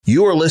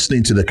You are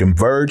listening to the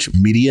Converge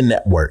Media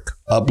Network,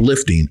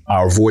 uplifting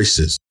our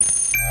voices.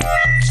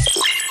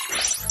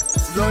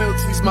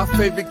 Loyalty's my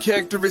favorite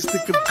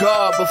characteristic of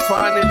God, but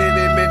finding it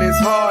in him is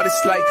hard.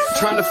 It's like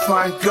trying to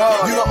find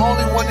God. You're the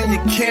only one in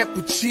your camp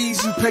with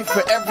cheese. You pay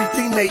for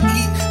everything they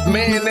eat.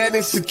 Man, that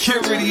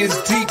insecurity is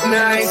deep.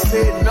 Now I ain't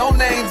said no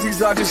names.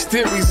 These are just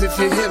theories if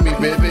you hear me,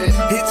 baby.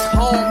 It's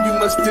home, you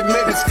must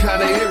admit it's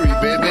kind of eerie,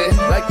 baby.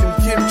 Like them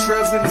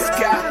chemtrails in the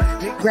sky.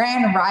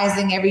 Grand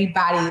Rising,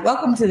 everybody.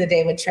 Welcome to The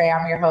Day with Trey.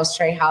 I'm your host,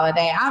 Trey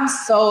Holiday. I'm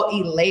so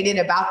elated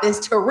about this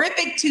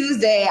terrific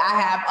Tuesday I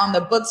have on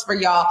the books for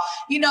y'all.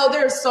 You know,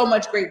 there's so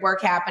much great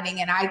work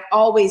happening, and I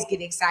always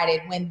get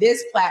excited when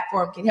this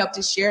platform can help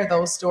to share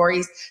those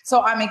stories.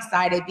 So I'm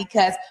excited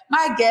because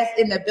my guest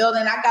in the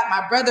building, I got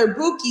my brother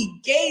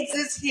Buki Gates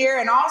is here,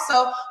 and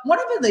also one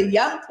of the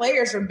young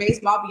players from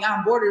Baseball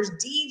Beyond Borders,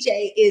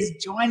 DJ, is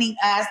joining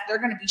us. They're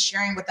going to be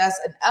sharing with us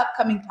an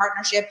upcoming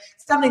partnership,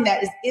 something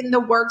that is in the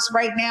works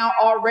right now,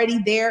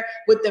 already there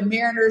with the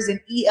Mariners and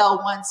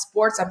EL1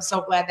 Sports. I'm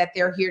so glad that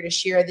they're here to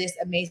share this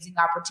amazing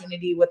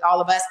opportunity with all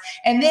of us.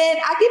 And then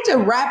I get to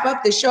wrap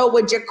up the show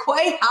with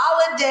Jaquay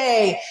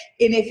Holiday.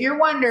 And if you're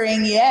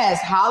wondering,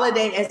 yes,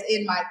 Holiday as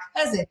in my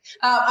cousin.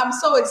 I'm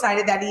so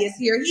excited that he is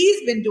here.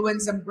 He's been doing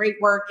some great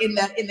work in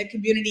the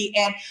community.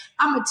 And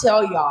I'm going to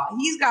tell y'all,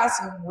 he's got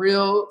some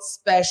real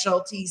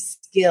specialty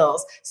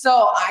skills. So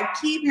I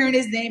keep hearing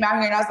his name out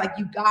here, and I was like,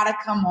 you got to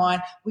come on.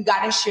 We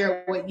got to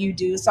share what you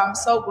do. So I'm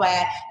so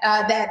glad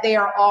that they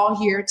are all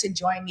here to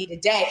join me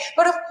today.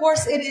 But of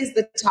course, it is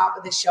the top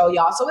of the show,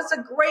 y'all. So it's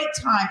a great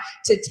time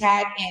to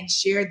tag and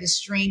share the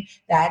stream.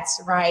 That's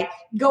right.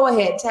 Go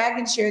ahead, tag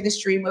and share the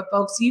stream with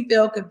folks you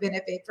feel could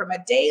benefit from a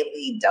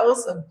daily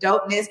dose of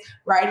dopeness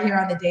right here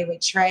on The Day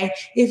with Trey.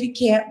 If you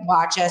can't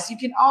watch us, you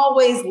can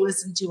always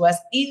listen to us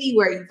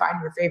anywhere you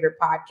find your favorite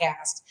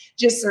podcast.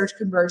 Just search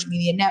Converge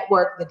Media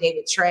Network, The Day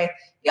with Trey.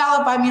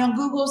 Y'all find me on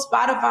Google,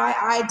 Spotify,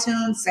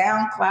 iTunes,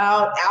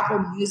 SoundCloud, Apple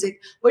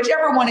Music,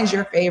 whichever one is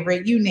your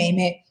favorite, you name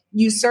it.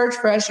 You search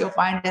for us, you'll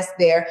find us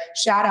there.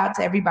 Shout out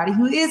to everybody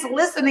who is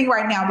listening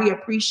right now. We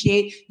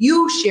appreciate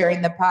you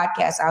sharing the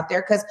podcast out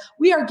there because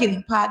we are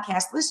getting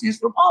podcast listeners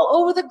from all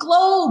over the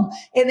globe.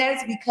 And that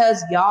is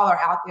because y'all are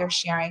out there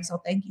sharing.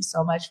 So thank you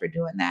so much for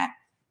doing that.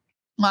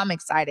 Well, I'm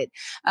excited.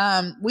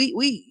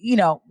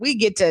 We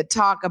get to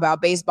talk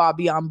about Baseball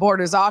Beyond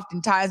Borders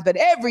oftentimes, but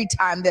every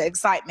time the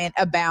excitement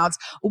abounds.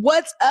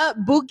 What's up,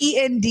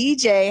 Buki and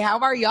DJ? How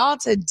are y'all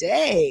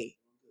today?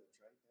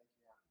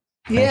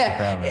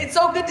 Yeah, it's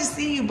so good to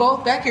see you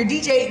both back here.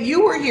 DJ,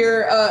 you were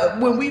here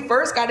when we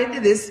first got into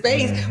this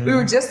space. Mm-hmm. We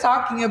were just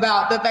talking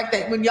about the fact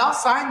that when y'all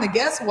signed the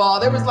guest wall,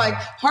 there was like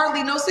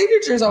hardly no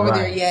signatures over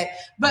there yet.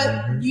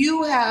 But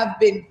you have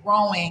been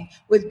growing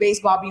with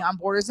Baseball Beyond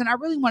Borders, and I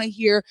really want to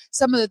hear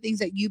some of the things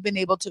that you've been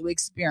able to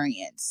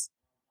experience.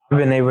 I've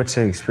been able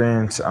to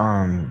experience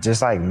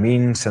just like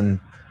meeting some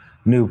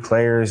new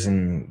players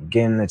and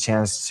getting the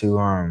chance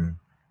to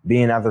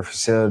be in other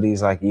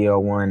facilities like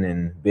EL1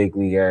 and Big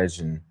League Edge,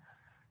 and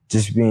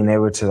just being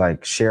able to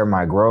like share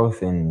my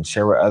growth and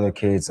share with other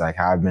kids like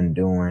how I've been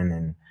doing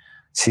and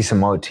see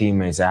some old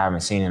teammates I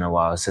haven't seen in a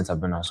while since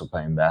I've been also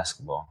playing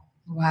basketball.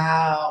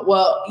 Wow.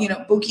 Well,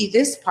 Buki,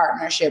 this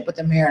partnership with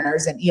the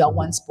Mariners and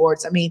EL1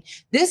 Sports, I mean,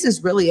 this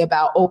is really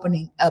about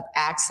opening up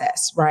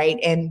access, right?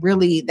 And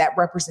really that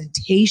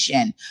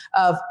representation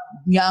of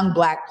young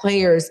Black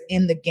players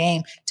in the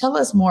game. Tell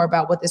us more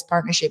about what this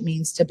partnership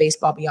means to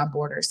Baseball Beyond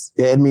Borders.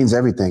 Yeah, it means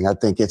everything. I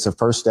think it's a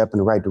first step in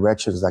the right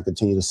direction, as I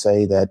continue to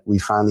say, that we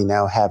finally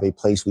now have a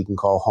place we can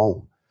call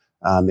home.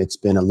 It's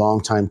been a long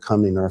time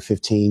coming, our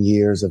 15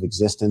 years of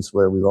existence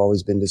where we've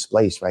always been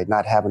displaced, right?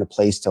 Not having a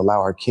place to allow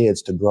our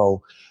kids to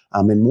grow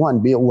and one,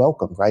 be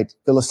welcomed, right?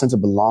 Feel a sense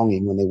of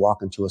belonging when they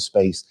walk into a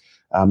space.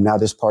 Now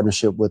this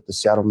partnership with the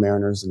Seattle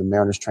Mariners and the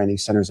Mariners Training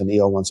Centers and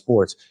EL1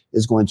 Sports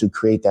is going to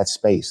create that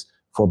space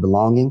for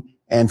belonging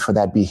and for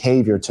that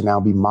behavior to now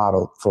be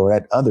modeled for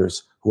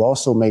others who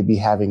also may be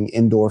having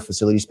indoor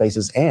facility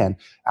spaces and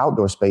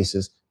outdoor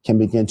spaces can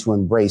begin to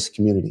embrace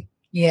community.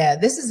 Yeah,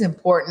 this is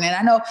important. And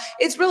I know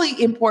it's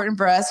really important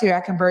for us here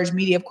at Converge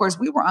Media. Of course,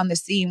 we were on the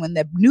scene when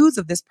the news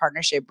of this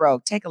partnership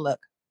broke. Take a look.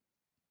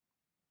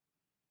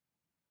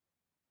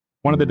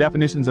 One of the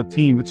definitions of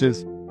team, which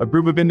is a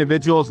group of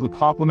individuals with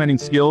complementing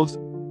skills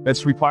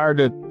that's required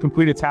to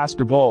complete a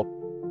task or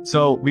goal.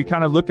 So we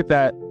kind of look at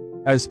that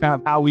as kind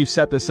of how we've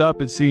set this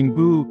up and seeing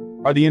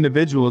who are the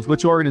individuals,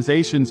 which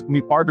organizations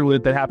we partner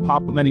with that have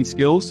complementing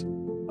skills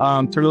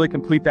to really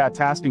complete that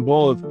task and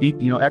goal of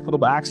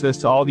equitable access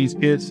to all these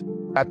kids.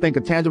 I think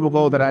a tangible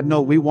goal that I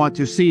know we want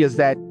to see is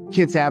that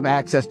kids have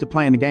access to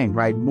playing the game,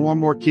 right? More and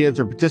more kids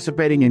are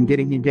participating and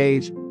getting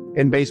engaged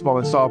in baseball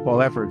and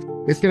softball efforts.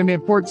 It's going to be an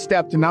important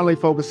step to not only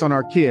focus on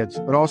our kids,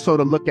 but also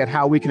to look at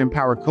how we can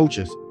empower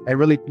coaches and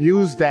really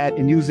use that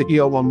and use the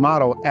EL1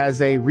 model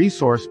as a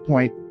resource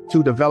point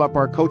to develop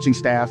our coaching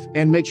staff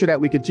and make sure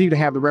that we continue to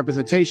have the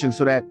representation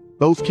so that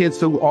those kids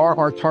who are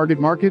our target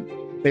market,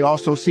 they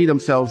also see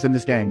themselves in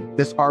this game.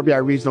 This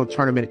RBI regional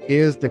tournament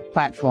is the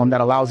platform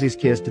that allows these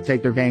kids to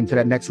take their game to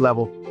that next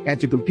level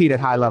and to compete at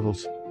high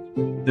levels.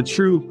 the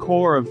true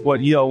core of what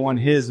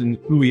EL1 is and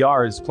who we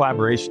are is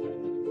collaboration,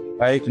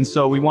 right? And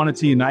so we wanted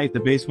to unite the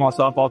baseball,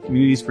 softball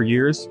communities for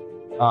years.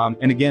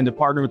 And again, to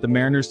partner with the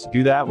Mariners to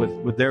do that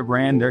with their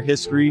brand, their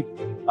history,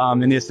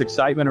 and this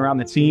excitement around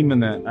the team.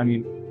 And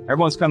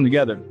everyone's come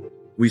together.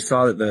 We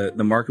saw that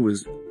the market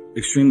was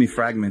extremely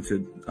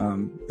fragmented.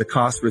 The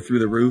costs were through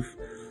the roof.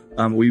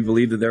 We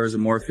believed that there was a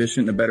more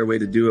efficient and a better way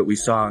to do it. We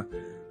saw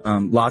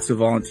lots of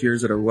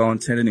volunteers that are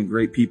well-intended and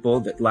great people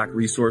that lack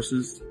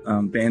resources,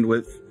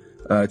 bandwidth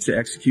to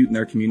execute in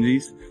their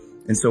communities.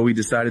 And so we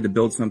decided to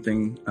build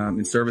something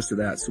in service to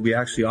that. So we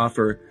actually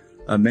offer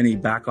many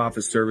back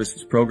office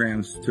services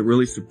programs to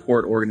really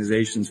support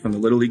organizations from the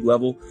Little League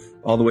level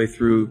all the way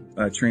through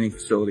training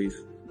facilities.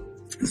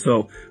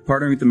 So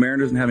partnering with the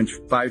Mariners and having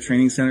 5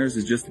 training centers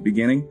is just the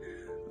beginning.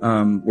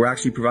 We're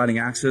actually providing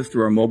access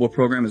through our mobile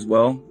program as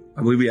well.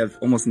 I believe we have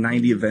almost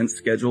 90 events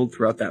scheduled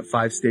throughout that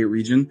 5-state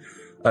region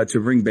to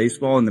bring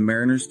baseball and the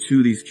Mariners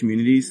to these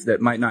communities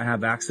that might not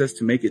have access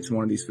to make it to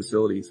one of these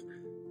facilities.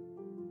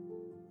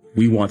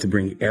 We want to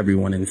bring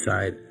everyone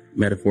inside,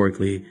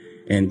 metaphorically,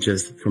 and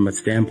just from a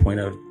standpoint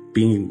of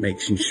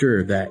making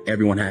sure that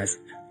everyone has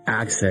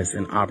access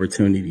and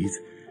opportunities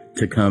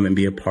to come and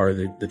be a part of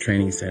the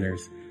training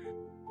centers.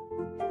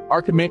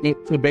 Our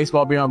commitment to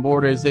Baseball Beyond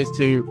Borders is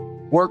to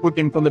work with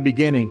them from the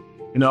beginning.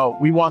 You know,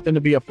 we want them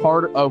to be a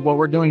part of what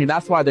we're doing, and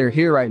that's why they're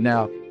here right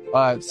now.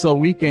 So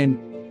we can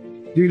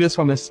do this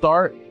from the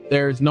start.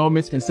 There's no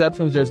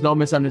misconceptions. There's no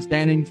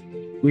misunderstandings.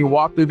 We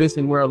walk through this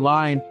and we're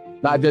aligned,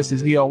 not just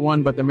as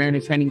EL1, but the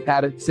Mariners Training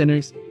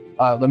Centers,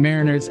 the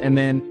Mariners, and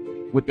then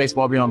with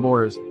Baseball Beyond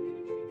Borders.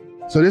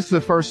 So this is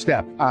the first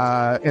step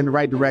in the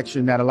right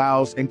direction that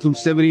allows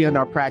inclusivity in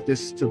our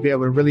practice to be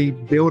able to really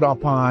build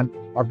upon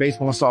our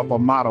baseball and softball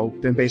model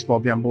within Baseball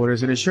Beyond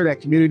Borders and ensure that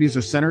communities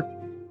are centered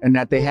and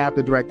that they have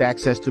the direct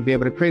access to be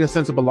able to create a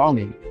sense of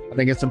belonging. I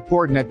think it's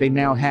important that they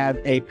now have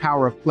a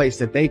power of place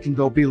that they can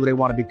go be who they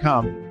want to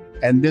become.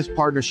 And this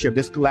partnership,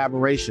 this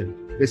collaboration,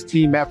 this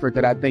team effort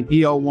that I think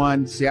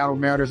EL1, Seattle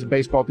Mariners, and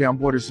Baseball Beyond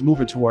Borders is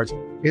moving towards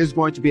is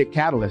going to be a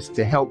catalyst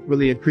to help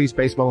really increase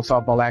baseball and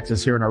softball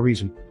access here in our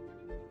region.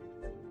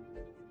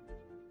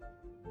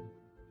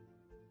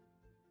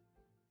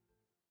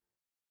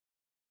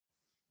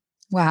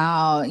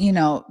 Wow. You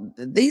know,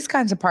 these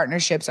kinds of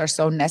partnerships are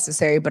so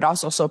necessary, but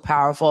also so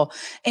powerful.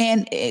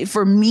 And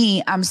for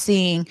me, I'm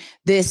seeing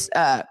this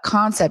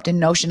concept and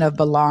notion of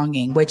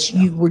belonging, which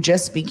you were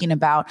just speaking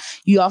about.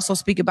 You also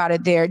speak about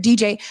it there.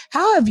 DJ,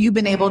 how have you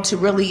been able to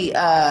really,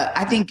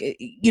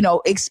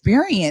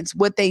 experience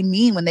what they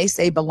mean when they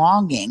say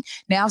belonging?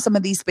 Now, some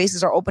of these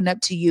spaces are open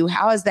up to you.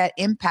 How has that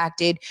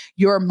impacted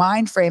your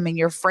mind frame and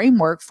your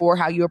framework for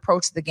how you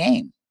approach the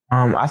game?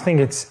 I think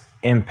it's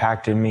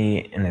impacted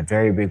me in a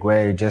very big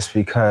way just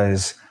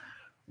because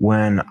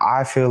when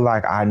I feel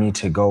like I need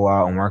to go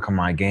out and work on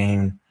my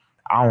game,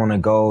 I want to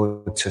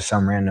go to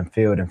some random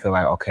field and feel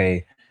like,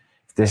 okay,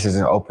 if this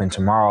isn't open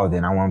tomorrow,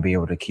 then I won't be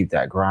able to keep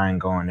that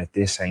grind going. If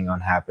this ain't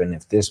going to happen,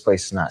 if this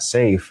place is not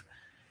safe,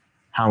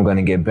 how I'm going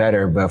to get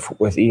better. But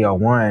with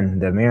EL1,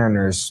 the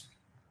Mariners,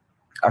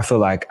 I feel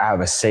like I have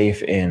a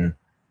safe and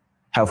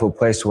helpful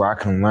place where I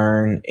can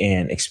learn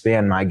and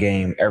expand my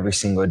game every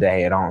single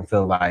day. I don't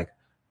feel like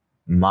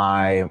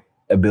my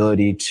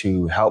ability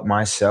to help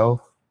myself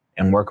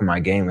and work on my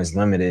game is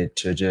limited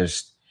to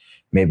just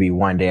maybe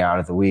one day out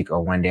of the week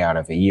or one day out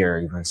of a year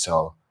even.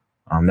 So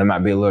that might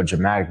be a little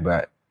dramatic,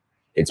 but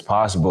it's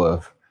possible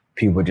if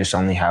people just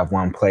only have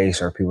one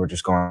place or people are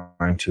just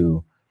going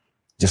to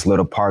just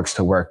little parks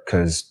to work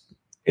because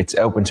it's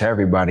open to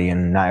everybody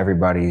and not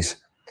everybody's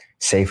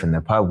safe in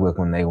the public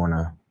when they want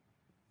to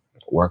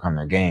work on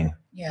their game.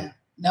 Yeah.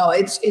 No,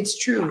 it's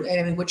true. And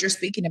I mean, what you're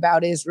speaking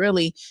about is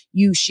really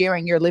you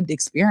sharing your lived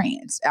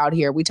experience out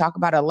here. We talk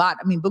about it a lot.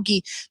 I mean,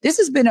 Buki, this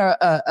has been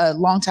a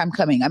long time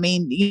coming. I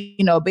mean,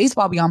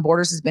 Baseball Beyond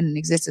Borders has been in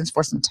existence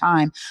for some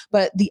time,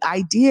 but the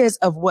ideas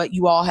of what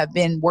you all have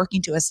been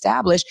working to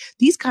establish,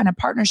 these kind of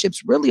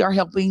partnerships really are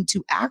helping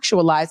to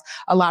actualize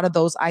a lot of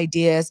those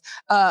ideas.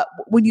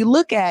 When you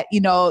look at,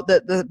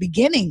 the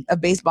beginning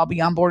of Baseball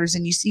Beyond Borders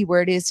and you see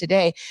where it is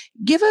today,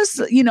 give us,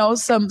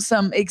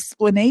 some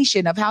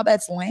explanation of how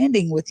that's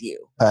landing with you.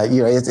 I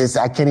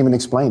can't even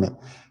explain it.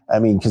 I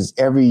mean, because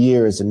every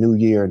year is a new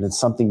year and then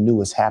something new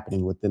is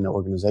happening within the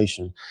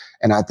organization.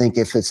 And I think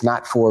if it's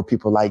not for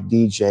people like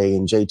DJ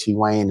and JT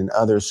Wayne and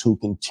others who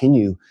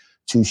continue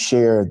to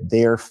share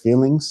their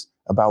feelings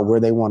about where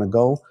they want to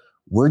go,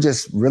 we're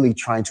just really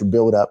trying to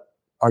build up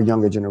our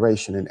younger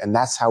generation. And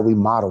that's how we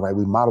model, right?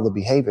 We model the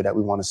behavior that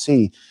we want to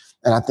see.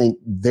 And I think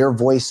their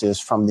voices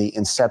from the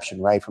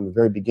inception, right, from the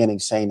very beginning,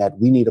 saying that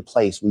we need a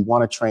place, we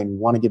want to train, we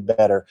want to get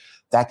better,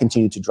 that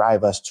continued to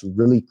drive us to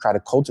really try to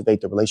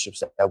cultivate the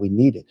relationships that we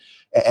needed.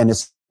 And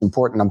it's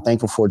important. I'm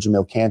thankful for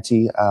Jamil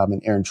Canty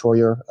and Aaron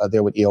Troyer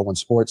there with EL1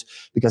 Sports,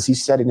 because he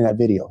said it in that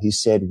video. He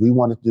said, we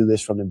wanted to do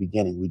this from the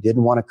beginning. We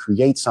didn't want to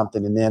create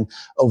something and then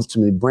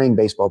ultimately bring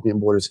Baseball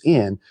Beyond Borders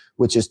in,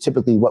 which is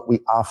typically what we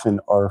often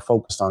are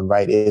focused on,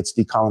 right? It's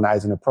the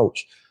colonizing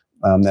approach.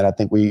 that I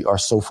think we are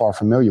so far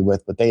familiar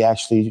with, but they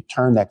actually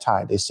turned that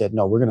tide. They said,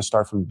 no, we're going to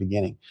start from the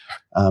beginning.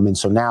 And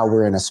so now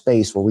we're in a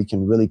space where we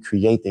can really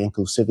create the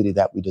inclusivity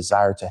that we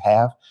desire to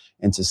have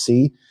and to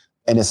see.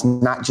 And it's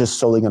not just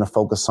solely going to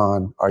focus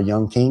on our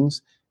young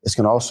kings. It's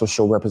going to also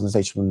show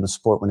representation in the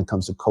sport when it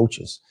comes to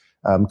coaches.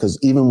 Because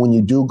even when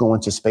you do go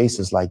into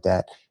spaces like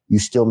that, you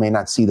still may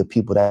not see the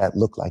people that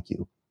look like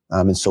you.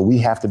 And so we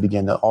have to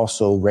begin to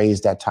also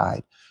raise that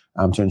tide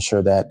to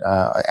ensure that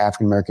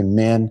African-American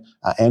men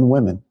and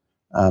women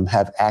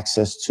have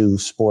access to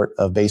sport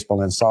of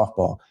baseball and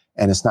softball.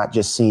 And it's not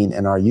just seen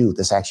in our youth,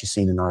 it's actually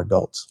seen in our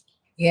adults.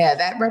 Yeah,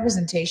 that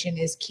representation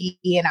is key.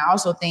 And I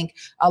also think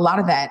a lot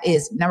of that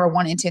is, number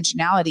one,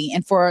 intentionality.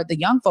 And for the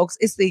young folks,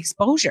 it's the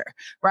exposure,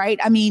 right?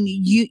 I mean,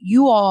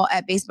 you all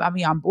at Baseball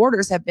Beyond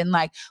Borders have been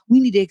like, we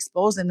need to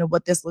expose them to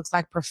what this looks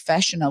like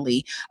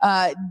professionally.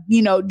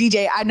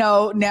 DJ, I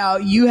know now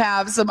you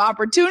have some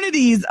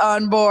opportunities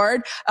on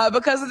board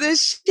because of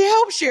this.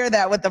 Help share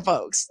that with the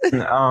folks.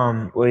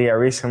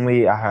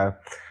 Recently I have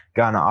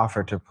gotten an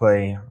offer to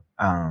play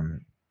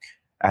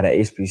at a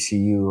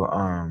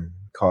HBCU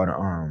called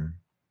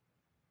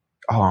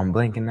I'm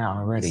blanking now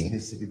already.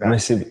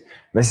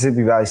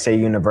 Mississippi Valley State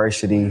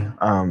University.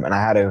 And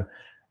I had a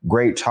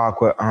great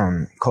talk with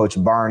Coach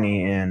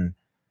Barney, and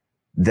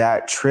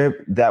that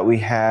trip that we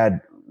had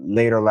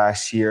later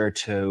last year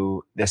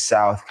to the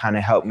South kind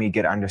of helped me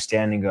get an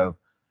understanding of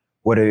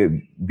what it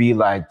would be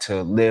like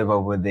to live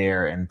over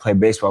there and play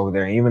baseball over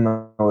there. And even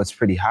though it's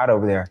pretty hot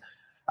over there,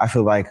 I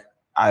feel like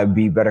I'd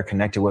be better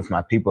connected with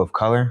my people of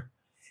color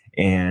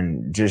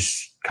and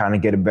just kind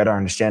of get a better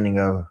understanding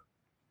of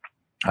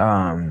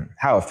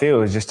how it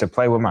feels just to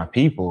play with my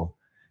people,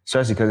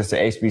 especially because it's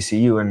the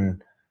HBCU.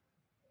 And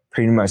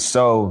pretty much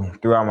so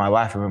throughout my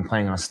life, I've been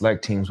playing on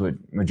select teams with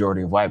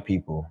majority of white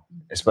people,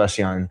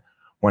 especially on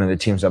one of the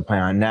teams I play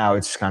on now.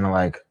 It's kind of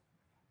like,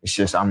 it's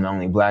just, I'm the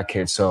only black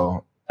kid.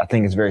 So I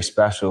think it's very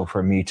special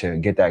for me to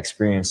get that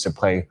experience to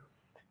play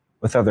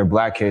with other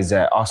black kids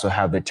that also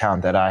have the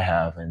talent that I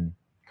have and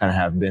kind of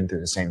have been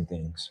through the same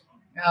things.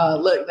 Oh,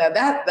 look, now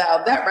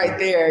that right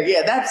there.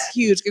 Yeah, that's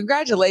huge.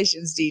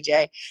 Congratulations,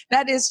 DJ.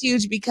 That is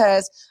huge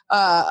because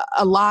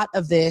a lot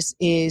of this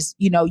is,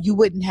 you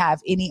wouldn't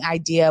have any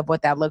idea of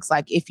what that looks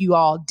like if you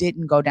all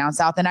didn't go down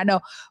south. And I know,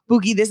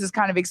 Boogie, this is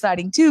kind of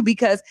exciting too,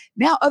 because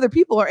now other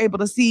people are able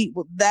to see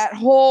that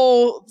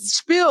whole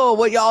spiel,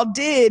 what y'all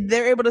did.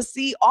 They're able to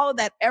see all of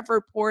that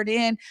effort poured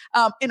in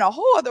a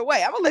whole other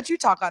way. I'm going to let you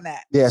talk on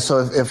that. Yeah, so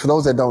if for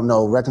those that don't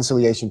know,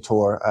 Reconciliation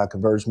Tour,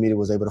 Converge Media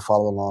was able to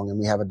follow along, and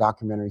we have a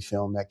documentary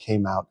film that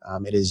came out.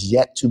 It is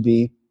yet to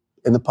be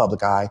in the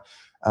public eye.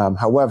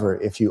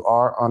 However, if you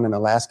are on an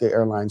Alaska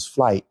Airlines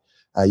flight,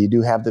 you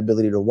do have the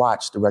ability to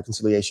watch the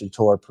Reconciliation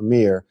Tour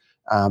premiere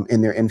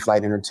in their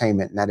in-flight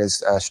entertainment, and that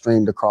is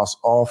streamed across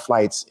all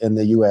flights in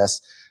the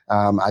U.S.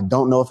 I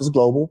don't know if it's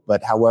global,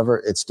 but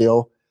however, it's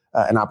still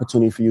an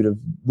opportunity for you to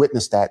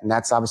witness that. And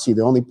that's obviously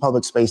the only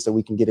public space that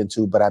we can get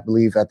into. But I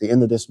believe at the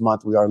end of this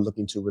month, we are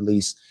looking to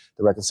release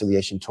the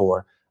Reconciliation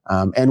Tour.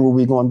 And we'll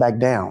be going back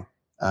down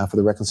for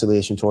the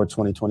Reconciliation Tour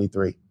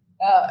 2023.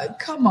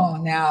 Come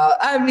on now.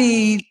 I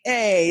mean,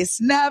 hey,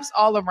 snaps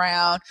all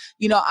around.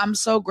 I'm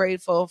so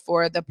grateful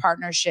for the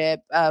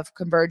partnership of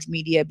Converge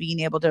Media being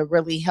able to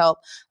really help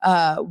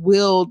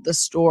wield the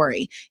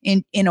story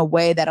in a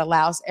way that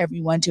allows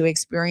everyone to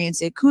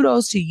experience it.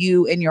 Kudos to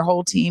you and your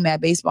whole team at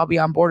Baseball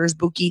Beyond Borders,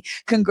 Buki.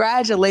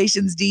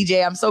 Congratulations,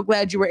 DJ. I'm so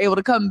glad you were able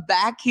to come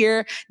back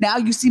here. Now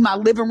you see my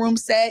living room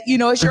set.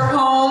 It's your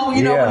home.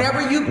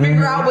 Whenever you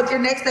figure out what your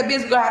next step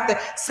is, we're going to have to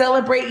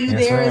celebrate you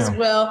there as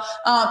well.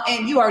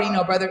 And you already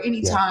know, brother,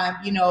 anytime,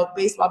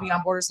 Baseball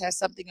Beyond Borders has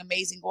something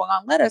amazing going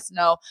on, let us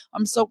know.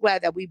 I'm so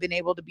glad that we've been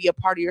able to be a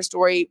part of your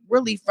story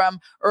really from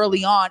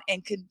early on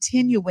and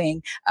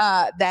continuing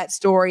that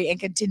story and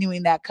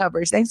continuing that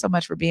coverage. Thanks so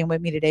much for being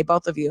with me today,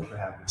 both of you.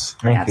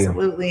 Thank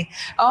Absolutely. you.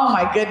 Oh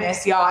my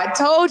goodness, y'all. I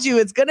told you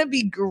it's going to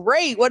be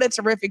great. What a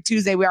terrific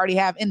Tuesday we already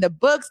have in the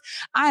books.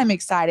 I am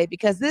excited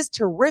because this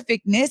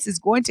terrificness is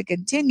going to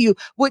continue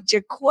with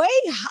Jaquay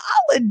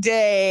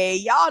Holiday.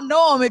 Y'all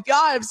know him. If y'all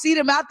have seen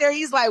him out there,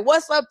 he's like,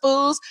 what's up,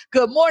 fools?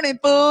 Good morning,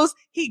 fools.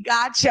 He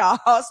got y'all.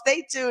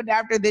 Stay tuned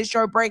after this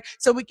short break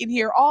so we can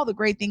hear all the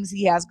great things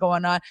he has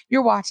going on.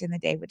 You're watching The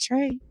Day with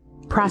Trey.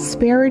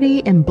 Prosperity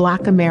in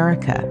Black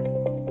America.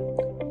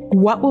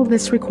 What will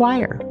this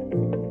require?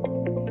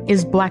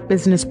 Is Black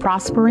business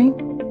prospering?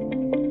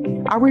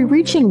 Are we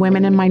reaching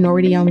women and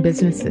minority-owned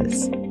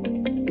businesses?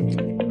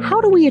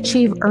 How do we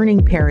achieve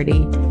earning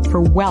parity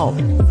for wealth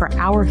for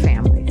our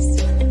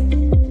families?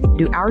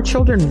 Do our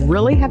children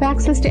really have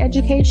access to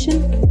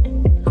education?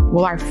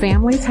 Will our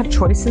families have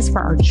choices for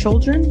our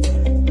children?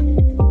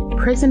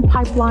 Prison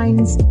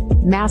pipelines,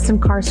 mass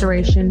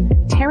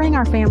incarceration, tearing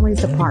our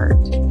families apart.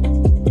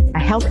 A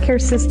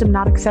healthcare system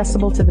not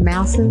accessible to the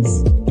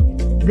masses.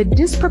 The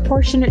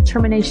disproportionate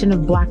termination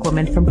of Black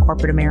women from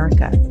corporate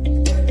America.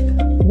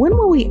 When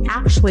will we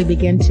actually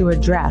begin to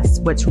address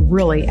what's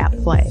really at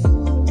play?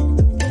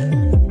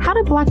 How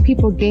do Black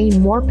people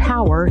gain more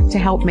power to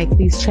help make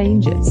these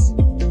changes?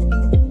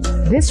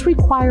 This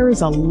requires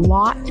a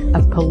lot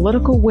of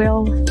political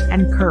will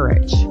and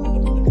courage.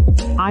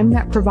 I'm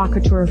that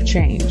provocateur of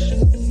change.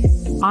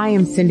 I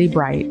am Cindy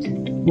Bright.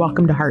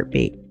 Welcome to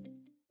Heartbeat.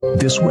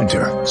 This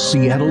winter,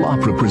 Seattle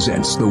Opera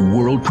presents the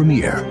world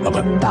premiere of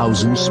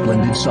 1,000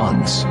 Splendid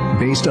Suns.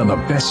 Based on the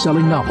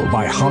best-selling novel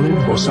by Khaled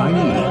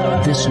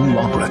Hosseini, this new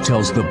opera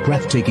tells the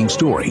breathtaking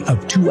story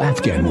of 2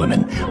 Afghan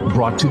women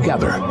brought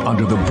together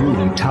under the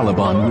brutal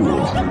Taliban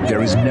rule. There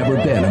has never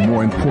been a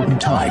more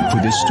important time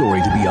for this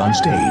story to be on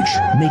stage.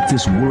 Make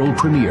this world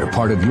premiere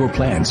part of your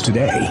plans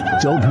today.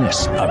 Don't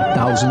miss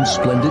 1,000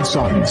 Splendid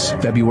Suns,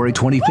 February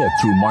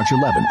 25th through March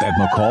 11th at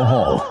McCall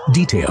Hall.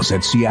 Details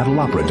at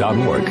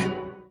seattleopera.org.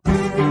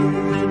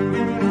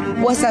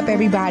 What's up,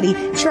 everybody?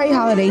 Trey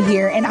Holiday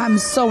here, and I'm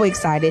so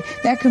excited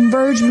that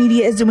Converge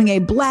Media is doing a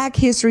Black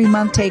History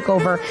Month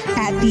takeover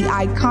at the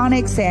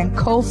iconic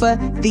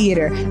Sankofa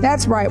Theater.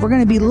 That's right. We're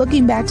going to be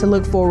looking back to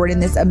look forward in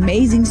this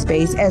amazing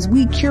space as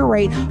we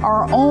curate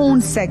our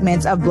own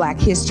segments of Black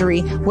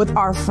history with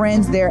our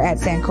friends there at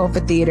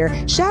Sankofa Theater.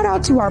 Shout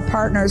out to our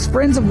partners,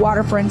 Friends of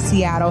Waterfront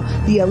Seattle,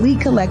 the Elite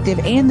Collective,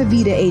 and the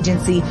Vita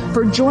Agency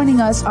for joining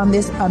us on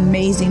this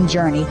amazing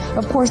journey.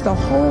 Of course, the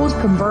whole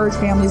Converge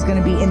family is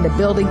going to be in the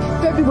building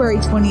February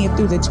 20th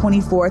through the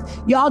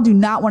 24th. Y'all do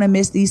not want to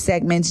miss these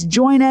segments.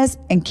 Join us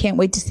and can't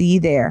wait to see you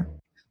there.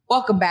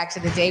 Welcome back to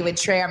The Day with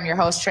Trey. I'm your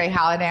host, Trey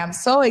Holiday. I'm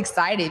so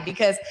excited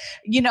because,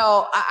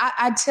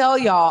 I tell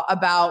y'all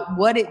about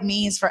what it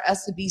means for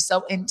us to be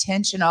so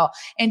intentional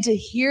and to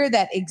hear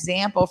that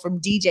example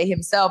from DJ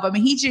himself. I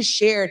mean, he just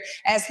shared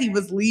as he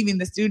was leaving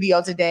the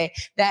studio today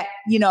that,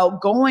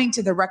 going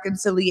to the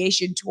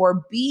reconciliation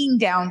tour, being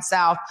down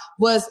south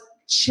was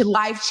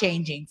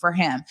life-changing for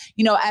him.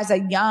 As a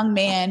young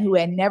man who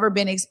had never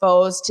been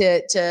exposed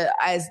to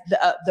as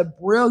the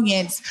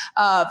brilliance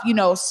of,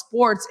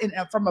 sports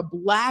from a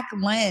Black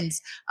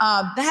lens,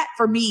 that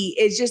for me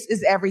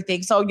is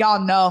everything. So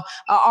y'all know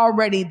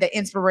already the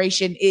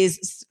inspiration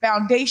is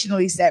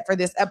foundationally set for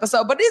this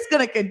episode, but it's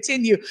going to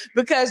continue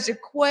because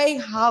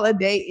Jaquay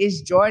Holiday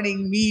is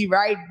joining me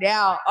right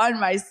now on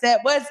my set.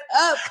 What's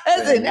up,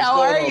 cousin? How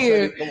are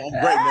you? I'm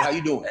great, man. How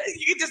you doing?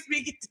 You can just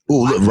speak it.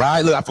 Oh, look,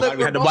 right. Look, I forgot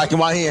we had the mic in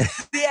my hand.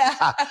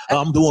 Yeah.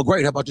 I'm doing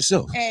great. How about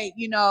yourself? Hey,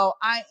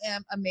 I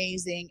am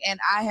amazing. And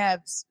I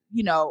have,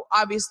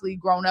 obviously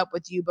grown up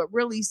with you, but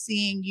really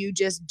seeing you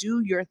just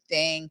do your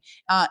thing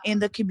in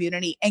the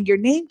community, and your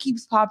name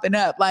keeps popping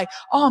up like,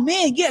 oh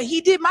man, yeah,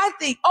 he did my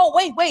thing. Oh,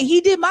 wait, he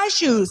did my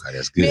shoes. Right,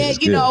 that's good. Man, that's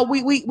good.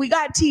 we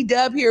got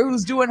T-Dub here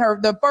who's doing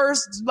the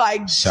first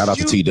shout out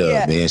to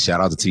T-Dub, man. Shout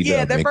out to T-Dub.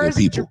 Yeah, the man, first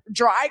people.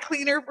 dry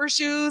cleaner for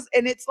shoes.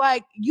 And it's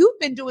like, you've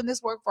been doing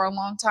this work for a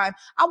long time.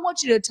 I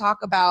want you to talk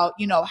about,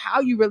 how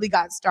you really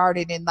got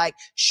started in like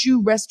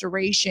shoe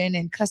restoration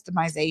and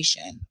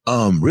customization.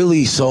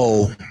 Really,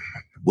 so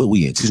what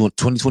we in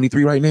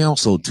 2023 right now?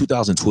 So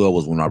 2012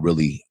 was when I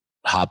really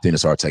hopped in and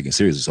started taking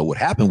seriously. So what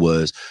happened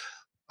was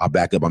I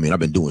back up. I mean, I've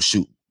been doing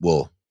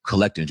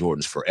collecting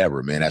Jordans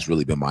forever, man. That's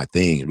really been my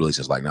thing, really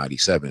since like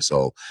 97.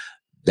 So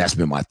that's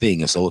been my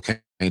thing. And so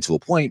it came to a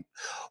point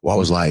where I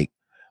was like,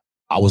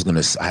 I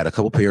had a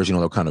couple pairs,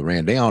 that kind of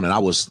ran down, and I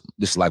was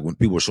just like when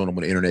people were showing up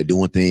on the internet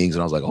doing things,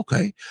 and I was like,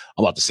 okay,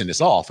 I'm about to send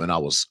this off. And I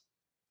was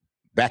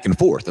back and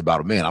forth about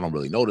it, man. I don't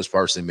really know this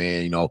person,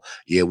 man.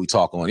 Yeah, we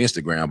talk on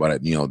Instagram,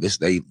 but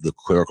they look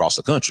clear across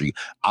the country.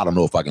 I don't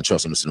know if I can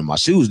trust them to send my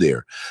shoes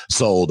there.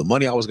 So the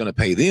money I was going to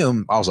pay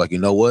them, I was like, you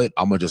know what?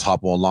 I'm going to just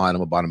hop online. I'm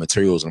going to buy the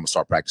materials and I'm going to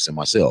start practicing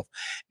myself.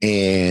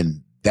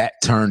 And that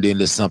turned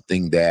into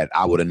something that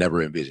I would have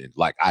never envisioned.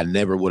 Like I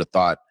never would have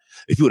thought,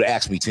 if you would have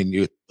asked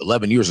me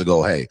 11 years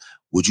ago, hey,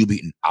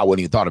 I wouldn't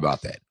even thought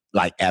about that,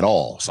 like at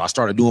all. So I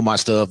started doing my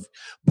stuff,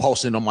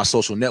 posting on my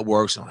social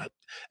networks. I'm like,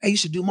 hey, you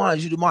should do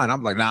mine.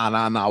 I'm like, nah.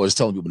 I was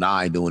telling people, nah,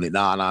 I ain't doing it.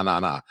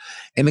 Nah.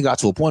 And it got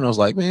to a point I was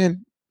like,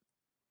 man,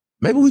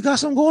 maybe we got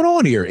something going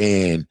on here.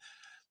 And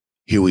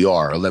here we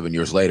are 11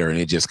 years later, and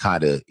it just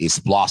it's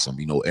blossomed.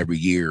 Every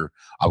year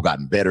I've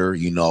gotten better.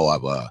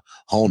 I've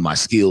honed my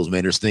skills,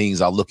 man. There's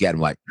things I look at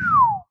and like,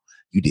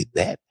 you did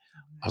that.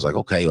 I was like,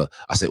 okay.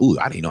 I said, ooh,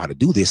 I didn't know how to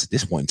do this at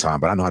this point in time,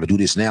 but I know how to do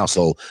this now.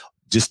 So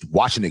just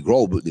watching it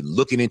grow, but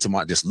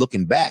just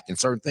looking back and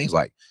certain things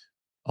like,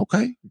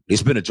 okay,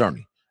 it's been a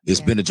journey.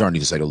 It's been a journey,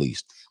 to say the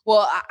least.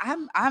 Well,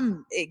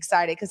 I'm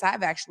excited because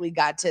I've actually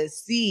got to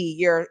see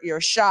your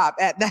shop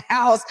at the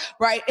house,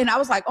 right? And I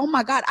was like, oh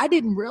my God, I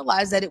didn't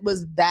realize that it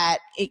was that,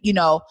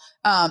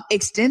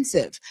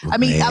 extensive. I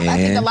mean, I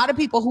think a lot of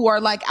people who are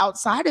like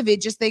outside of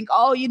it just think,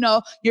 oh, you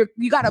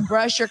got a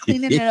brush, you're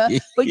cleaning it up,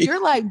 but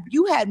you're like,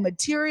 you had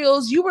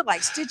materials, you were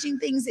like stitching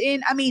things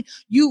in. I mean,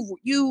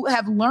 you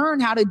have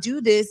learned how to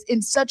do this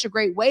in such a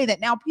great way that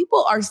now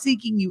people are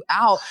seeking you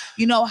out.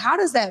 How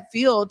does that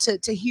feel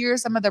to hear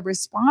some of the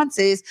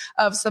responses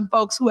of some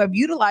folks who have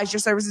utilized your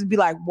services and be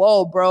like,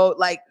 whoa, bro,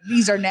 like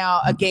these are now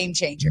a game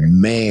changer?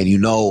 Man,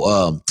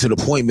 to the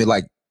point, man,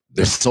 like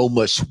there's so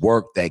much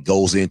work that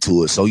goes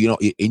into it. So,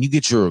 and you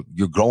get your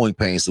growing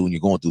pains when you're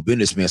going through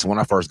business, man. So when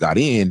I first got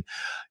in,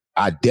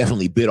 I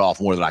definitely bit off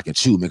more than I can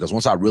chew, man, because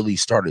once I really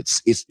started,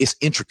 it's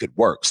intricate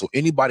work. So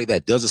anybody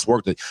that does this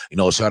work, that, you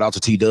know, shout out to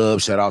T-Dub,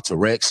 shout out to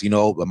Rex, you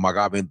know, my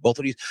guy, man, both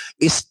of these,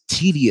 it's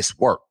tedious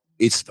work.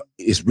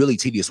 It's really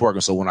tedious work.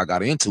 And so when I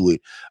got into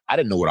it, I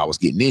didn't know what I was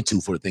getting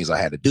into for the things I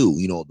had to do.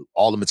 You know,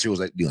 all the materials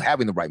that, you know,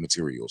 having the right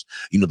materials,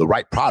 you know, the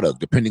right product,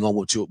 depending on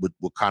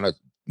what kind of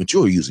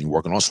material you're using. You're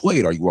working on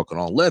suede, are you working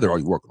on leather, are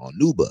you working on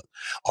nubuck?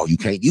 Oh, you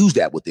can't use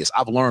that with this.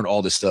 I've learned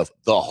all this stuff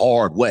the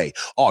hard way.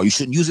 Oh, you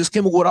shouldn't use this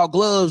chemical without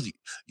gloves.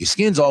 Your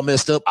skin's all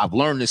messed up. I've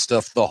learned this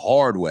stuff the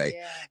hard way.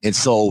 Yeah. And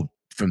so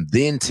from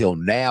then till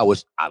now,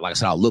 it's like I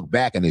said, I look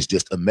back and it's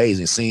just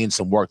amazing seeing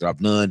some work that I've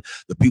done,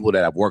 the people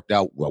that have worked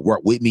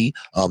with me,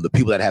 the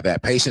people that have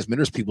had patience. Man,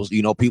 there's people,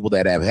 you know, people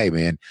that have, hey,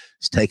 man,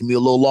 it's taking me a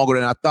little longer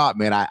than I thought,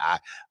 man. I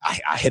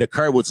hit a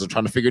curve with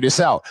trying to figure this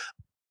out.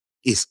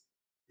 It's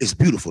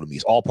beautiful to me.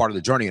 It's all part of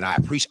the journey. And I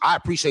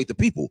appreciate the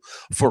people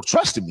for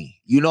trusting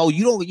me. You know,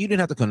 you didn't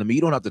have to come to me.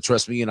 You don't have to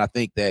trust me. And I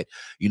think that,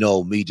 you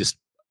know, me just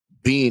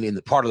being in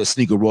the part of the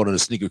sneaker world and the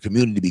sneaker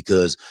community,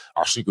 because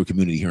our sneaker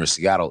community here in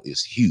Seattle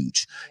is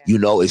huge. Yeah. You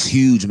know, it's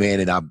huge, man.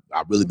 And I've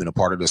really been a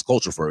part of this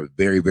culture for a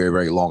very, very,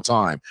 very long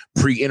time,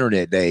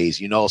 pre-internet days,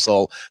 you know,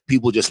 so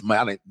people just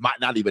might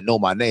not even know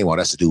my name. Well,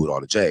 that's to do with all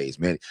the J's,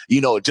 man,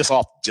 you know, just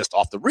off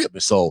the rip.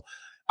 And so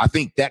I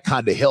think that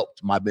kind of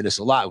helped my business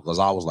a lot, because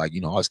I was like, you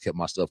know, I always kept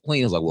my stuff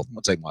clean. I was like, well, if I'm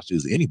going to take my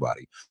shoes to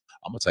anybody,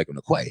 I'm going to take them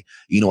to Quay,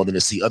 you know, and then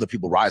to see other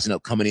people rising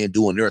up, coming in,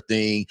 doing their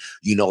thing.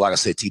 You know, like I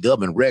said,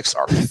 T-Dub and Rex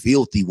are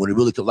filthy when it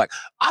really comes. Like,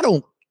 I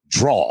don't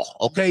draw.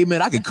 Okay,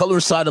 man, I can color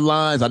inside the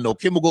lines. I know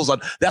chemicals.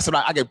 That's what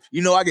I get,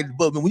 you know,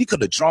 but when you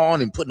could have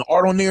drawn and putting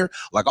art on there,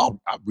 like I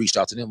reached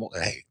out to them.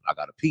 Hey, I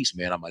got a piece,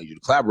 man. I might need you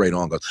to collaborate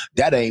on, because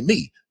that ain't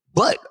me.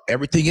 But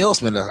everything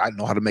else, man, I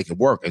know how to make it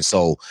work. And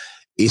so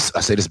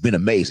I said, it's been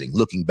amazing.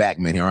 Looking back,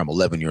 man, here I'm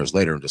 11 years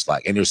later, and just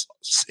like, and there's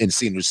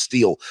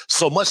still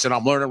so much that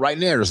I'm learning right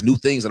now. There's new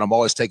things that I'm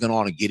always taking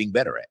on and getting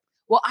better at.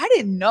 Well, I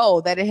didn't know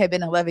that it had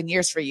been 11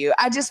 years for you.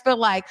 I just feel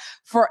like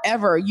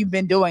forever you've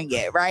been doing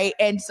it, right?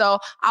 And so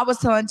I was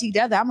telling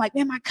T-Dub, I'm like,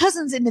 man, my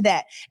cousin's into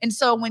that. And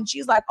so when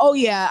she's like, oh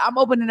yeah, I'm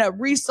opening up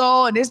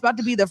Resole and it's about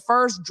to be the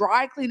first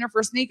dry cleaner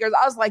for sneakers,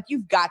 I was like,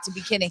 you've got to be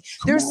kidding.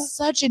 There's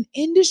such an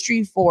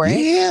industry for it.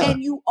 Yeah.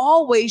 And you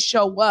always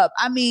show up.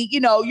 I mean,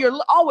 you know, you're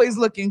always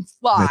looking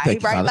fly,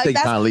 right? Like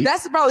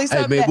that's probably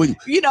something that,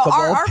 you know,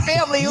 our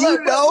family,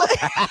 you know.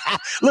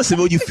 Listen,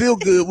 when you feel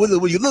good,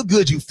 when you look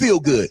good, you feel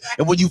good.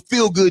 And when you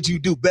feel good, you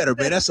do better,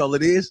 man. That's all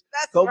it is.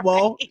 Come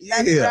on.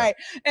 That's right.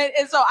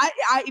 And so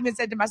I even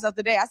said to myself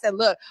today, I said,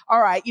 look,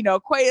 all right, you know,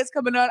 Quay is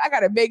coming on. I got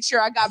to make sure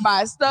I got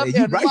my stuff in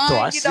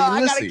line. You know,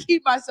 I got to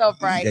keep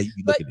myself right. Yeah,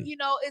 but, you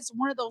know, it's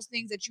one of those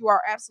things that you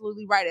are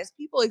absolutely right. As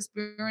people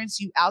experience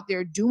you out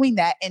there doing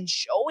that and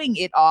showing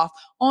it off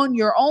on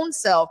your own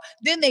self,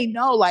 then they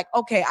know, like,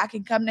 okay, I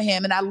can come to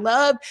him. And I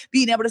love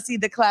being able to see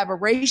the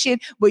collaboration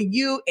with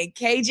you and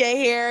KJ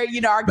here, you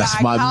know, our that's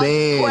guy. My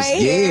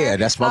man. Yeah,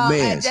 that's my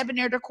man.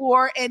 Debonair Decor.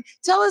 And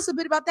tell us a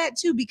bit about that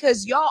too,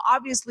 because y'all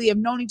obviously have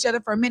known each other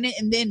for a minute,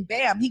 and then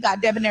bam, he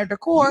got Debonair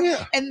Decor.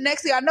 Yeah. And the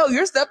next thing I know,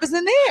 your stuff is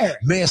in there.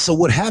 Man, so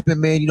what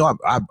happened, man, you know,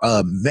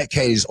 I met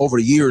Cage over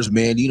the years,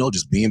 man, you know,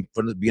 just being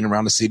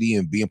around the city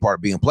and being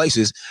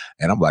places.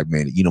 And I'm like,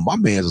 man, you know, my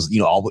man's,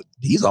 you know,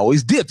 he's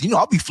always dipped. You know,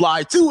 I'll be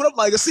fly too. And I'm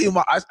like,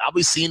 I'll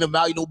be seeing him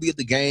out, you know, be at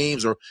the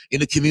games or in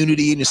the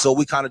community. And so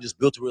we kind of just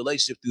built a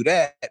relationship through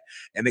that.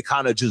 And it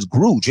kind of just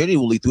grew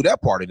genuinely through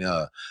that part.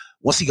 And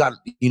once he got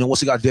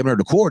Debonair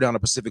Decor down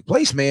at Pacific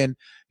Place, man,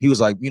 he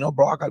was like, you know,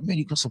 bro,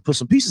 you can put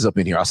some pieces up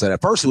in here. I said,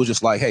 at first it was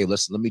just like, hey,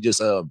 let me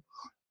just, I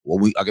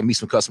can meet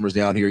some customers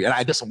down here. And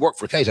I did some work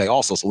for KJ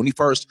also. So when he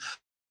first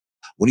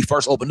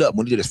opened up,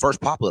 when he did his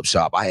first pop-up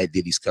shop, I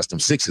did these custom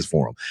sixes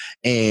for him.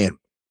 And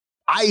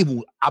I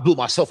blew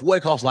myself away,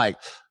 because I was like,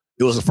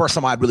 it was the first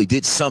time I really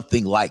did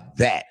something like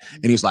that.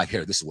 And he was like,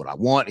 here, this is what I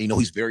want. And, you know,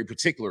 he's very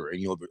particular, and,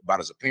 you know, about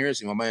his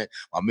appearance. You know, my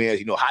man,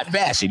 you know, high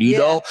fashion, you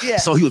know? Yeah.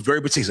 So he was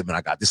very particular.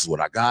 Man, this is what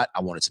I got. I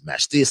wanted to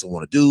match this. I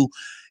want to do.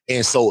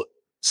 And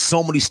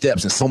so many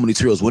steps and so many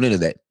materials went into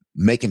that,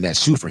 making that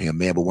shoe for him,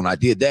 man. But when I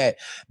did that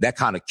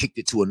kind of kicked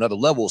it to another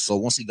level. So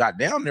once he got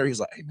down there, he was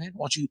like, hey, man,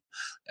 why don't you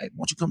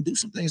come do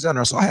some things down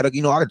there? So I had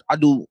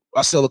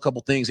I sell a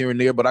couple things here and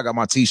there, but I got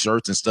my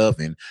t-shirts and stuff.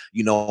 And,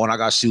 you know, and I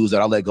got shoes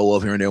that I let go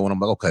of here and there when I'm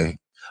like, okay,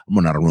 I'm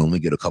running out of room. Let me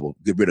get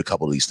rid of a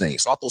couple of these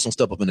things. So I throw some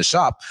stuff up in the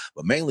shop,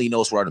 but mainly, you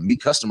know, it's where I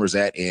meet customers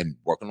at and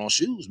working on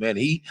shoes, man.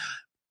 He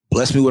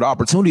blessed me with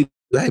opportunity.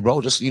 Hey,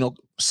 bro, just, you know,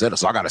 set up.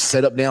 So I got a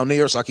setup down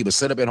there. So I keep a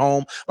setup at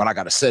home, but I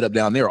got a setup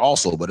down there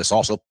also. But it's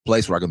also a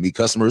place where I can meet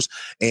customers,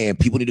 and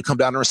people need to come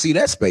down there and see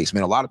that space,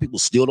 man. A lot of people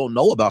still don't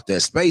know about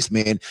that space,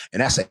 man.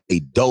 And that's a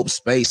dope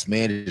space,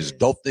 man. There's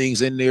dope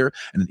things in there.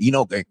 And, you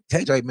know,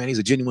 KJ, man, he's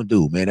a genuine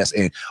dude, man.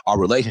 And our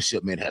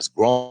relationship, man, has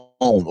grown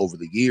over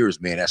the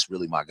years, man. That's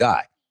really my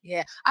guy.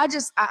 Yeah,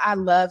 I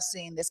love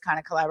seeing this kind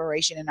of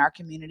collaboration in our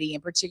community,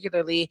 and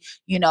particularly,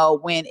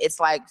 when it's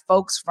like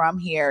folks from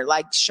here,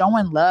 like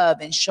showing love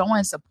and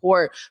showing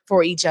support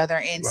for each other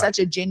in such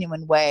a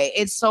genuine way.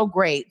 It's so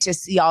great to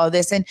see all of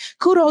this. And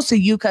kudos to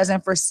you,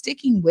 cousin, for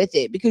sticking with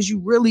it, because you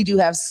really do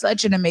have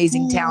such an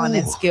amazing talent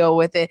and skill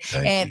with it.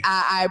 And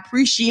I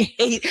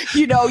appreciate,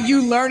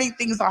 you learning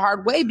things the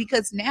hard way,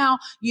 because now,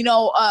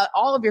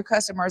 all of your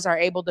customers are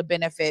able to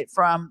benefit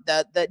from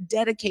the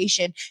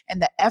dedication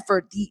and the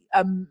effort, the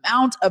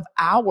amount of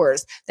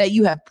hours that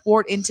you have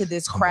poured into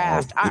this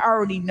craft. I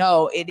already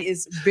know it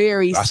is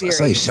very serious.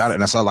 I say shout out,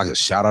 and I saw like a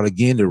shout out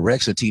again to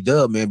Rex and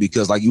T-Dub, man,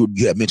 because like you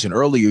had mentioned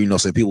earlier,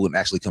 say people can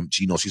actually come,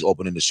 she's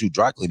opening the shoe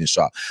dry cleaning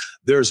shop.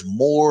 There's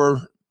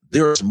more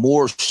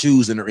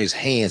shoes than there is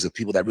hands of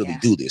people that really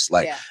do this.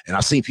 And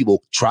I've seen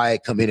people try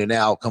it, come in and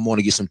out, come on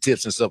and get some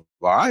tips and stuff.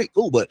 All right,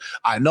 cool. But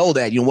I know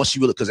that, once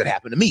you really, because it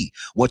happened to me,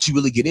 once you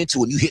really get into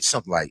it and you hit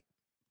something like,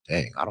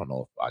 dang, I don't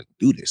know if I can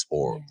do this,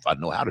 or if I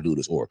know how to do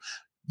this, or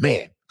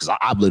man, because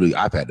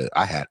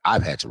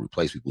I've had to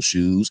replace people's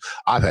shoes.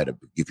 I've had to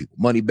give people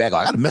money back.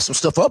 I had to mess some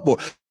stuff up, or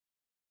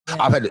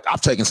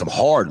I've taken some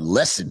hard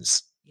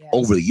lessons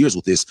over the years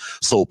with this.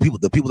 So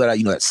the people that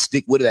that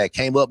stick with it, that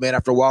came up, man,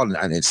 after a while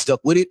and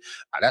stuck with it,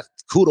 that's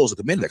kudos to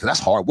commend that, because that's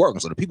hard work.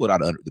 And so the people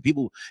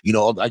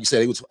like you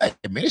said, it was, hey,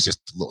 man, it's just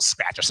a little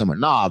scratch or something.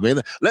 Nah,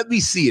 man, let me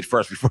see it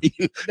first before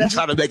you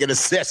try to make an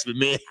assessment,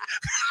 man.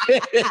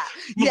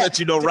 Let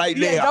you know right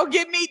now. Don't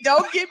get me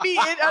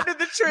in under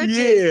the trenches.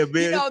 Yeah,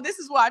 man. This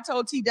is what I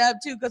told T-Dub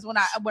too, because when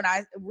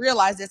I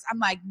realized this, I'm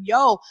like,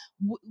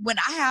 when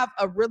I have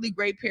a really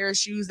great pair of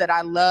shoes that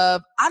I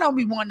love, I don't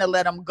be wanting to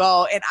let them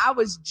go. And I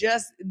was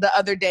just the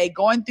other day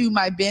going through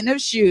my bin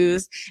of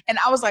shoes, and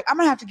I was like, I'm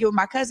gonna have to give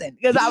my cousin,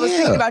 because I was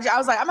thinking about you. I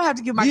was like, I'm gonna have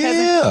to give my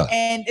cousin.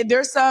 And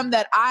there's some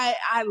that I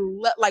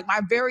like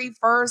my very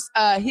first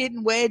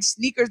hidden wedge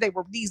sneakers. They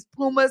were these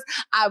Pumas.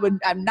 I've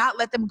not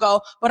let them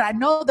go, but I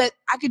know that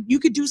you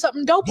could do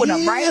something dope with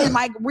them, right? And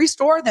like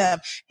restore them.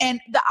 And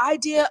the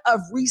idea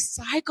of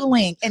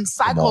recycling and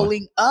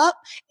cycling up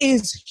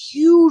is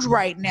huge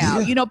right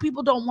now.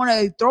 People don't want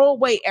to throw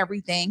away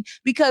everything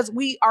because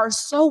we are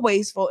so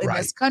wasteful in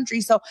this country.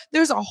 So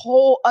there's a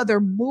whole other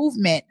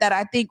movement that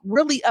I think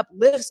really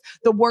uplifts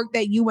the work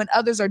that you and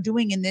others are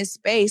doing in this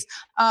space.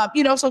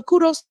 So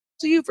kudos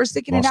to you for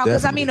sticking it out.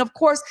 Because I mean, of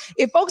course,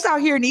 if folks out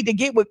here need to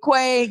get with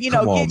Quay, get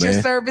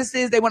your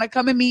services, they want to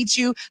come and meet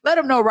you, let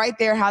them know right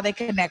there how they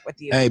connect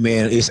with you. Hey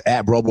man, it's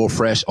at Brobo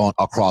Fresh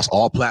across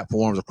all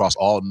platforms, across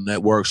all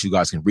networks. You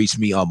guys can reach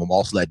me. I'm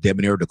also at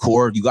Debonair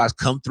Decor. You guys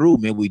come through,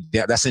 man.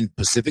 That's in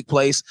Pacific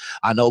Place.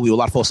 I know a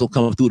lot of folks don't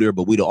come through there,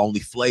 but we the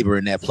only flavor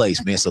in that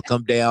place, man. So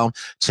come down,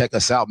 check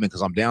us out, man,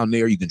 because I'm down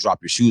there. You can drop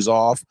your shoes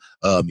off.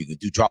 You can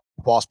do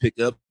drop-offs,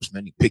 pickups,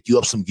 man. You pick you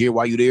up some gear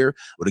while you're there.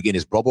 But again,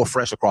 it's Brobo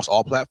Fresh across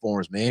all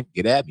platforms, man.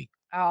 Get at me.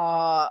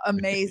 Oh,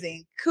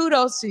 amazing.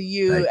 Kudos to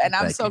you. And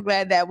I'm so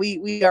glad that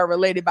we are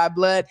related by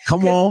blood.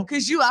 Come on.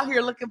 Because you out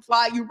here looking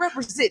fly. You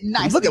represent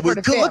nice. Look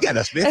at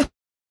us, man.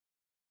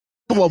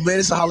 Come on, man.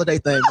 It's a holiday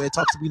thing, man.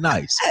 Talk to me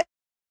nice.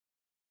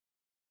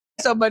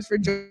 So much for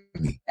joining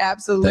me.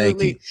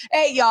 Absolutely.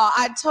 Hey, y'all,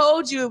 I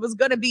told you it was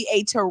going to be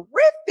a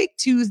terrific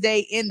Tuesday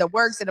in the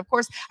works. And of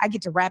course, I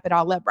get to wrap it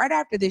all up right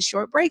after this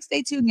short break.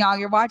 Stay tuned, y'all.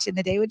 You're watching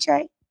The Day with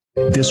Trey.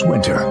 This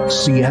winter,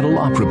 Seattle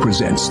Opera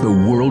presents the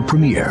world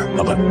premiere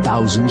of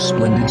 1,000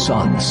 Splendid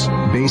Suns.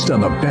 Based on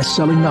the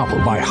best-selling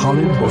novel by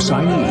Khaled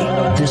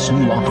Hosseini, this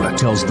new opera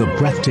tells the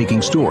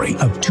breathtaking story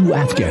of two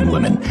Afghan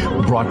women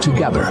brought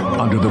together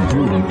under the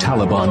brutal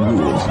Taliban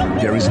rule.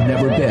 There has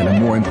never been a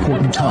more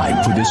important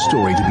time for this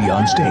story to be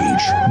on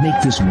stage.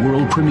 Make this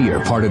world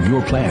premiere part of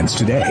your plans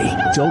today.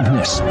 Don't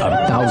miss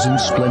 1,000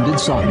 Splendid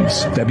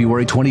Suns,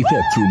 February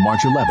 25th through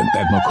March 11th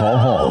at McCall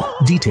Hall.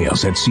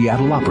 Details at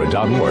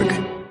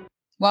seattleopera.org.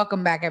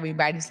 Welcome back,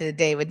 everybody, to The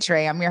Day with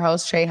Trey. I'm your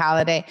host, Trey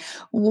Holiday.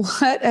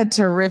 What a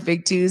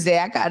terrific Tuesday.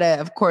 I got to,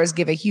 of course,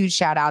 give a huge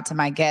shout out to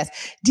my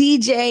guests,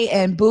 DJ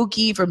and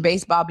Buki from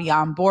Baseball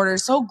Beyond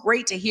Borders. So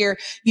great to hear,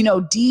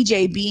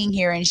 DJ being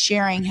here and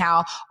sharing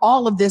how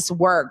all of this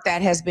work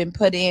that has been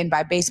put in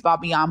by Baseball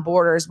Beyond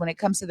Borders when it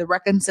comes to the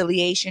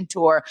reconciliation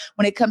tour,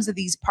 when it comes to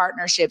these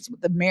partnerships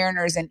with the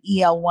Mariners and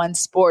EL1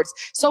 Sports.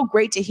 So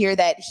great to hear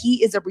that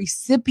he is a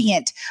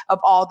recipient of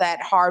all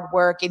that hard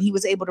work, and he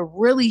was able to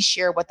really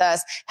share with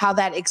us how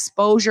that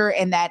exposure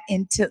and that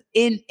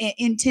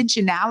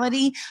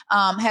intentionality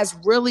has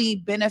really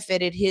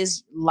benefited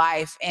his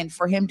life, and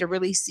for him to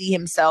really see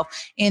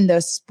himself in the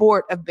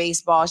sport of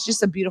baseball. It's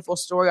just a beautiful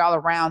story all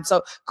around.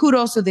 So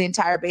kudos to the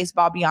entire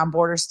Baseball Beyond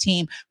Borders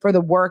team for the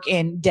work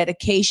and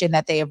dedication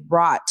that they have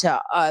brought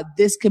to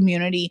this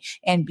community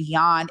and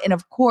beyond. And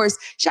of course,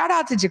 shout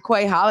out to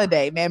Jaquay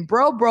Holiday, man.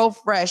 Bro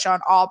Fresh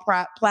on all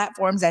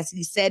platforms, as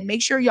he said.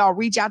 Make sure y'all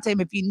reach out to him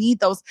if you need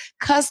those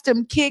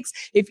custom kicks,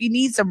 if you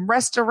need some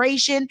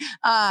restoration,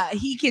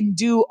 he can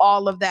do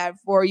all of that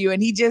for you.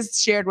 And he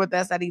just shared with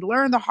us that he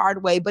learned the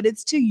hard way, but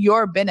it's to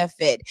your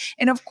benefit.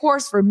 And of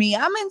course, for me,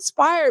 I'm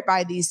inspired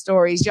by these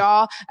stories,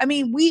 y'all. I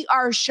mean, we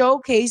are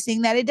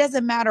showcasing that it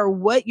doesn't matter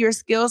what your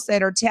skill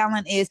set or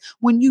talent is.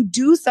 When you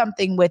do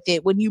something with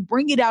it, when you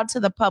bring it out to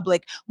the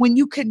public, when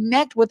you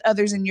connect with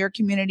others in your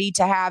community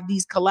to have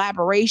these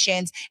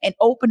collaborations and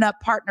open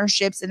up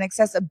partnerships and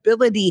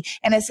accessibility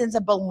and a sense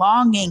of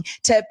belonging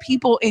to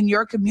people in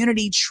your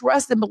community,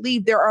 trust and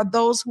believe there are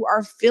those who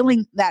are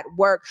feeling that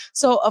work.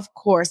 So of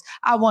course,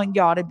 I want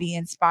y'all to be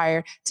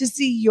inspired to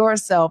see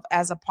yourself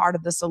as a part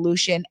of the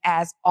solution,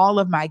 as all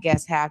of my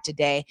guests have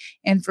today.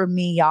 And for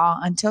me, y'all,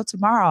 until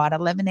tomorrow at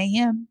 11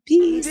 a.m.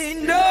 Peace.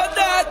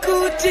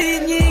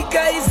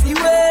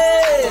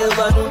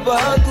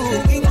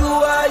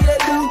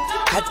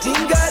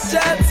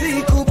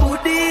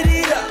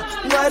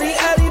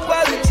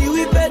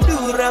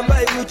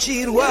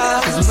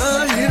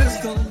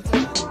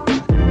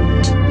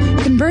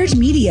 Converge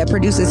Media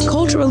produces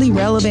culturally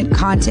relevant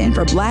content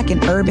for Black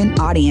and urban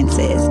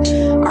audiences.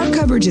 Our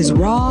coverage is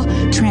raw,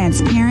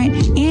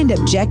 transparent, and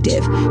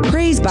objective,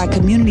 praised by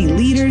community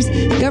leaders,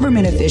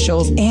 government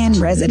officials, and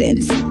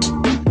residents.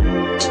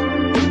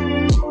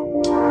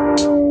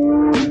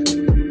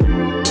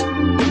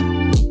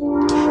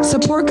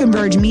 Support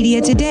Converge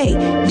Media today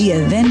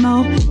via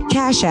Venmo,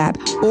 Cash App,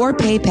 or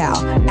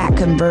PayPal at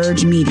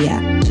Converge Media.